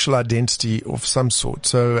sexual identity of some sort.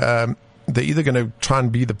 So, they're either going to try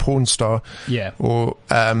and be the porn star, or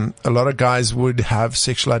a lot of guys would have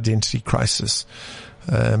sexual identity crisis.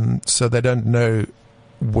 So they don't know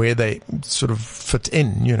where they sort of fit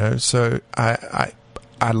in, So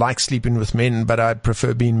I like sleeping with men, but I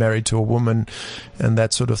prefer being married to a woman and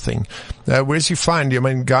that sort of thing. Whereas you find, I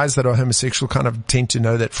mean, guys that are homosexual kind of tend to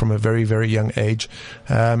know that from a very, very young age,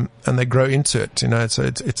 and they grow into it, so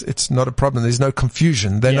it's not a problem. There's no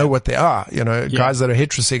confusion. They know what they are, guys that are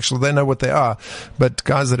heterosexual, they know what they are, but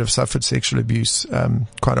guys that have suffered sexual abuse,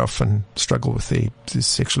 quite often struggle with their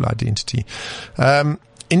sexual identity.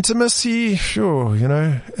 Intimacy, sure,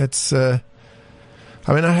 it's,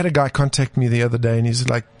 I mean, I had a guy contact me the other day and he's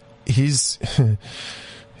like, he's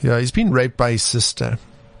been raped by his sister,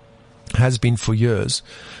 has been for years,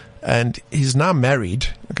 and he's now married.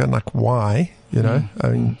 I'm like, why? I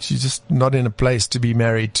mean, she's just not in a place to be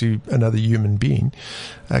married to another human being.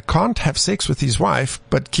 Can't have sex with his wife,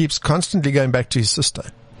 but keeps constantly going back to his sister,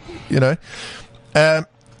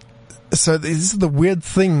 So these are the weird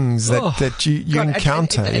things that you God,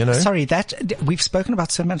 encounter, Sorry, that we've spoken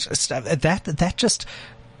about so much stuff. That just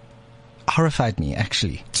horrified me,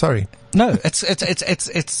 actually. Sorry. No,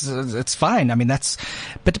 it's fine. I mean,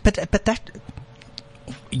 but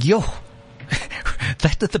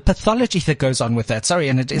that, the pathology that goes on with that. Sorry,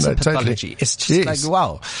 and it is a pathology. Totally. It's just like,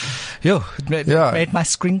 wow. It made my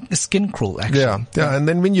skin crawl, actually. Yeah. And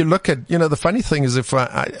then when you look at, the funny thing is if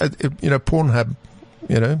Pornhub,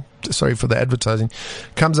 sorry for the advertising,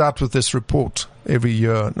 comes out with this report every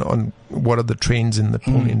year on what are the trends in the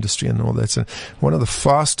porn industry and all that. So one of the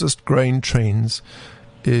fastest growing trends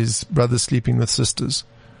is brothers sleeping with sisters,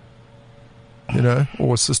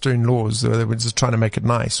 or sister-in-laws. They were just trying to make it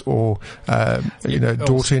nice, or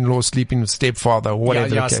daughter-in-law sleeping with stepfather, or whatever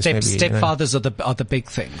the case may be. Stepfathers are the big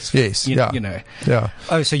things. Yes, Yeah.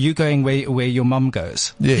 Oh, so you're going where your mum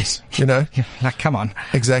goes? Yes, like, come on.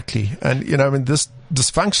 Exactly, and I mean this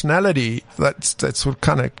dysfunctionality that's sort of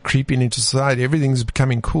kind of creeping into society. Everything's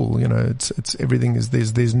becoming cool. It's everything is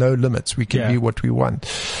there's no limits. We can be what we want.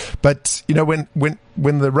 But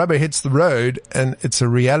when the rubber hits the road and it's a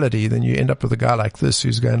reality, then you end up with a guy like this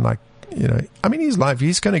who's going like, I mean, he's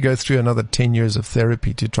going to go through another 10 years of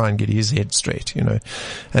therapy to try and get his head straight. And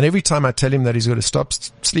every time I tell him that he's got to stop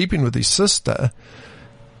sleeping with his sister,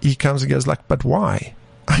 he comes and goes like, but why?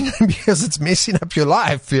 Because it's messing up your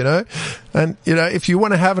life, and if you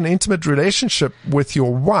want to have an intimate relationship with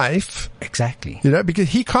your wife, exactly, because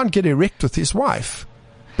he can't get erect with his wife,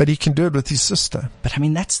 but he can do it with his sister. But I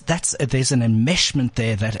mean, that's there's an enmeshment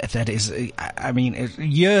there that is, I mean,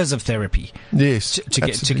 years of therapy. Yes, to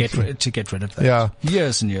get rid of that. Yeah,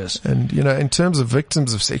 years and years. And in terms of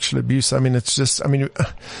victims of sexual abuse, I mean, it's just, I mean,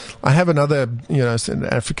 I have another, an South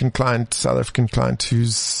African client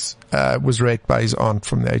who's was raped by his aunt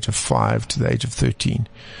from the age of 5 to the age of 13.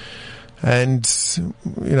 And,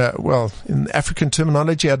 well, in African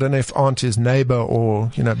terminology, I don't know if aunt is neighbor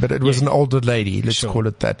or, but it was an older lady, let's call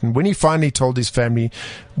it that. And when he finally told his family,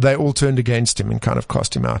 they all turned against him and kind of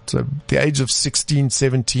cast him out. So at the age of 16,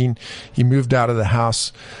 17, he moved out of the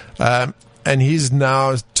house. And he's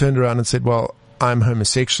now turned around and said, well, I'm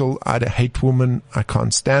homosexual. I hate women. I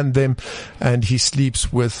can't stand them. And he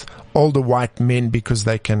sleeps with older white men because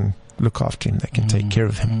they can look after him. They can take care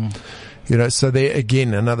of him. So there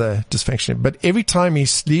again, another dysfunction. But every time he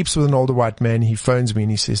sleeps with an older white man, he phones me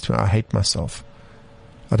and he says to me, I hate myself.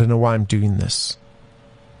 I don't know why I'm doing this.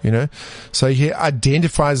 So he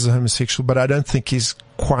identifies as homosexual, but I don't think he's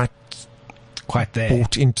quite there,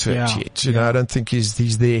 bought into it yet. I don't think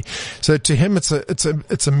he's there. So to him, it's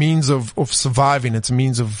a means of surviving. It's a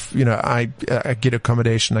means of, I get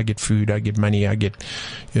accommodation, I get food, I get money, I get,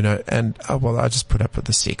 and I just put up with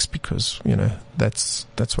the sex because, that's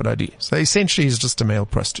what I do. So essentially he's just a male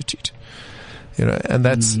prostitute, and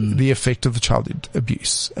that's the effect of the child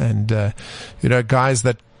abuse. And, guys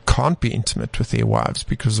that can't be intimate with their wives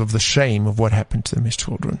because of the shame of what happened to them as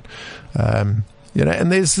children.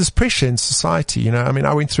 And there's this pressure in society, I mean,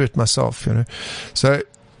 I went through it myself, so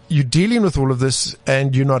you're dealing with all of this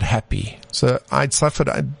and you're not happy. So I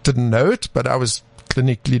didn't know it, but I was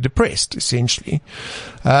clinically depressed, essentially.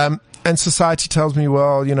 And society tells me,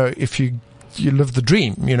 well, if you live the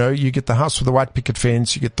dream, you get the house with the white picket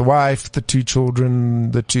fence, you get the wife, the 2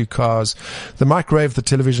 children, the 2 cars, the microwave, the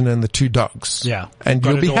television, and the 2 dogs. Yeah. And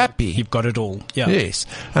you'll be happy. You've got it all. Yeah. Yes.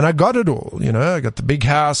 And I got it all, I got the big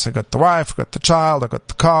house, I got the wife, I got the child, I got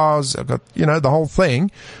the cars, I got, the whole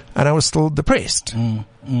thing. And I was still depressed.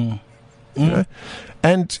 And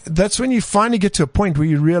that's when you finally get to a point where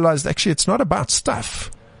you realize actually it's not about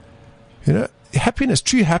stuff. Happiness,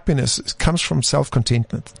 true happiness comes from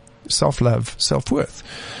self-contentment, self-love, self-worth.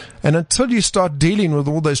 And until you start dealing with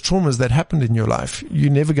all those traumas that happened in your life,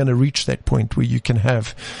 you're never going to reach that point where you can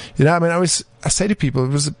have, I say to people,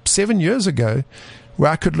 it was 7 years ago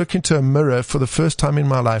where I could look into a mirror for the first time in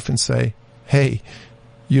my life and say, hey,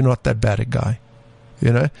 you're not that bad a guy.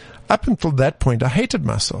 You know, up until that point, I hated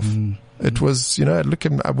myself. It was, you know,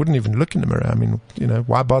 I wouldn't even look in the mirror. I mean, you know,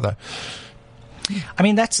 why bother? I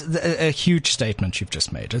mean, that's a huge statement you've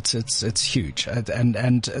just made. It's huge.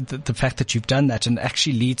 And the fact that you've done that and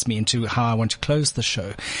actually leads me into how I want to close the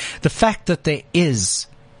show. The fact that there is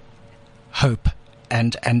hope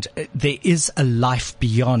and there is a life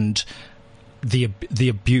beyond the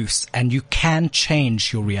abuse, and you can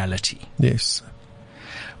change your reality. Yes.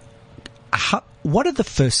 What are the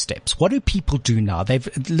first steps? What do people do now? They've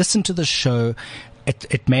listened to the show.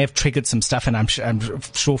 It may have triggered some stuff, and I'm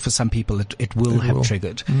sure for some people it will have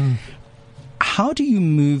triggered. How do you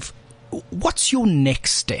move? What's your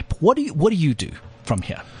next step? What do you do from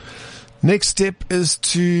here? Next step is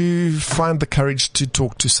to find the courage to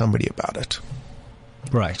talk to somebody about it.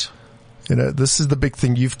 Right. You know, this is the big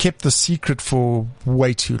thing. You've kept the secret for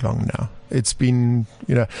way too long now. It's been,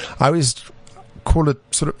 you know, I always call it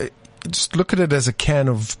sort of, just look at it as a can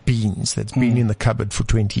of beans that's been in the cupboard for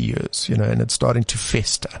 20 years, you know, and it's starting to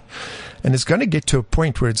fester. And it's going to get to a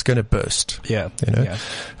point where it's going to burst. Yeah. You know, yeah.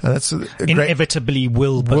 And that's inevitably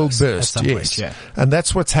will burst at some yes. point. Yeah. And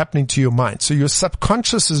that's what's happening to your mind. So your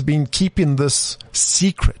subconscious has been keeping this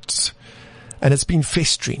secret, and it's been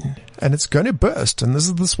festering, and it's going to burst. And this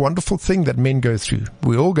is this wonderful thing that men go through.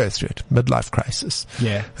 We all go through it, midlife crisis.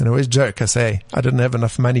 Yeah. And I always joke, I say, I didn't have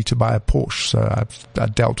enough money to buy a Porsche, so I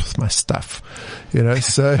dealt with my stuff, you know,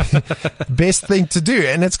 so best thing to do.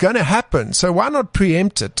 And it's going to happen. So why not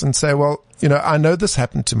preempt it and say, well, you know, I know this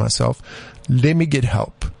happened to myself. Let me get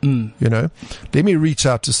help, you know, let me reach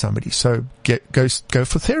out to somebody. So go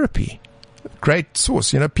for therapy. Great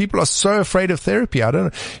source. You know, people are so afraid of therapy. I don't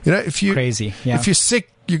know. You know, if you're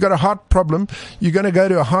sick, you got a heart problem, you're going to go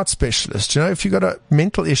to a heart specialist. You know, if you got a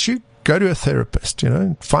mental issue, go to a therapist. You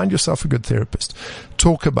know, find yourself a good therapist.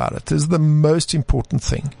 Talk about it. This is the most important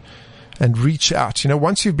thing. And reach out. You know,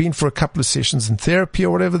 once you've been for a couple of sessions in therapy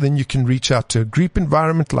or whatever, then you can reach out to a group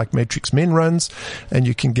environment like Matrix Men runs, and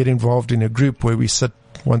you can get involved in a group where we sit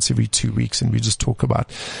once every 2 weeks and we just talk about.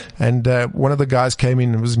 And one of the guys came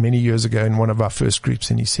in, it was many years ago, in one of our first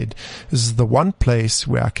groups, and he said, this is the one place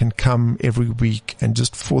where I can come every week, and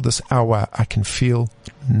just for this hour I can feel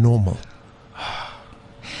normal.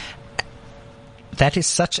 That is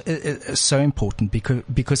so important,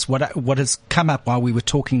 because what has come up while we were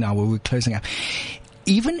talking now, while we were closing up,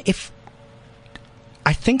 even if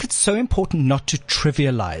I think it's so important not to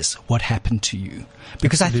trivialize what happened to you,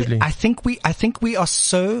 because I think we are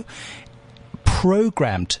so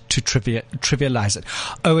programmed to trivialize it.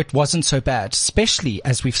 Oh, it wasn't so bad, especially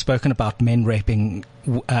as we've spoken about men raping,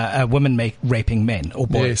 women raping men or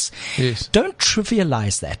boys. Yes. Don't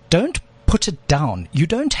trivialize that. Don't put it down. You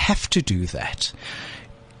don't have to do that.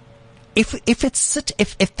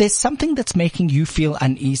 If there's something that's making you feel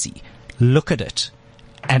uneasy, look at it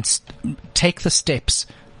and take the steps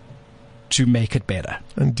to make it better.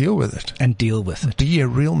 And deal with it. Be a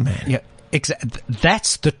real man. Yeah, exactly.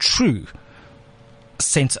 That's the true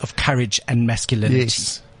sense of courage and masculinity.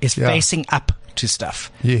 Yes. Facing up to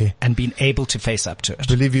stuff. Yeah. And being able to face up to it.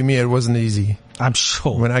 Believe you me, it wasn't easy. I'm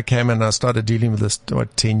sure. When I came and I started dealing with this,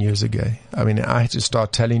 10 years ago, I mean, I had to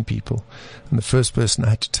start telling people. And the first person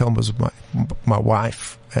I had to tell was my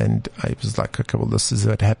wife. And I was like, okay, well, this is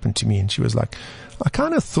what happened to me. And she was like, I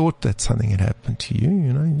kind of thought that something had happened to you.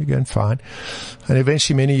 You know, you're going fine. And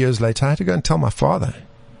eventually, many years later, I had to go and tell my father.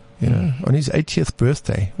 You know, on his 80th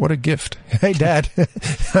birthday. What a gift. Hey, Dad,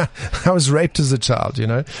 I was raped as a child, you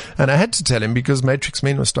know. And I had to tell him because Matrix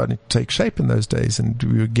Men was starting to take shape in those days and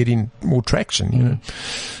we were getting more traction, you know.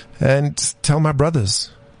 And tell my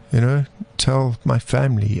brothers, you know, tell my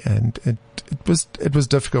family. And it was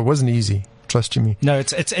difficult. It wasn't easy. Trust you me. No,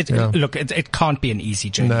 look, it can't be an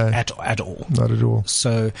easy journey at all. Not at all.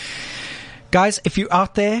 So, guys, if you're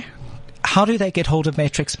out there, how do they get hold of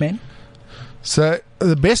Matrix Men? So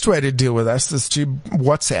the best way to deal with us is to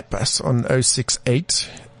WhatsApp us on 068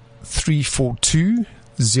 342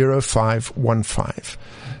 0515.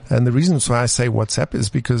 And the reason why I say WhatsApp is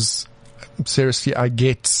because, seriously, I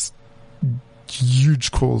get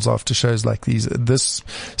huge calls after shows like these. This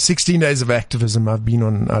 16 days of activism, I've been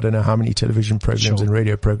on, I don't know how many television programs and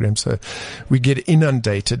radio programs. So we get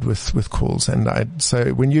inundated with calls. And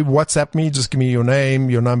so when you WhatsApp me, just give me your name,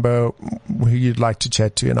 your number, who you'd like to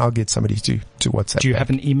chat to, and I'll get somebody to WhatsApp. Do you have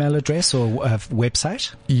an email address or a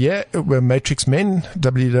website? Yeah, we're Matrix Men,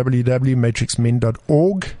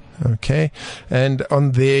 www.matrixmen.org. Okay. And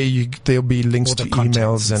on there, there'll be links to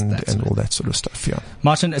emails and all that sort of stuff. Yeah.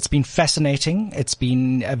 Martin, it's been fascinating. It's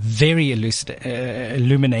been very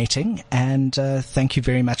illuminating. And thank you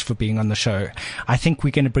very much for being on the show. I think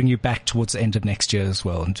we're going to bring you back towards the end of next year as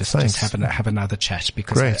well and just have another chat,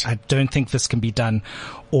 because I don't think this can be done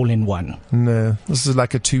all in one. No, this is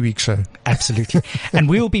like a 2-week show. Absolutely. And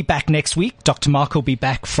we will be back next week. Dr. Mark will be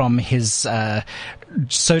back from his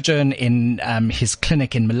sojourn in his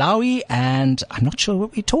clinic in Malawi, and I'm not sure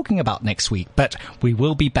what we're talking about next week, but we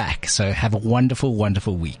will be back. So have a wonderful,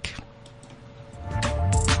 wonderful week.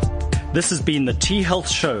 This has been the T Health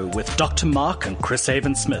Show with Dr. Mark and Chris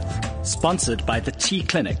Avon-Smith, sponsored by the T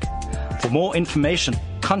Clinic. For more information,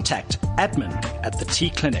 contact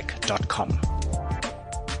admin@thetclinic.com.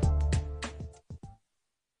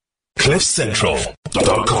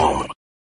 CliffCentral.com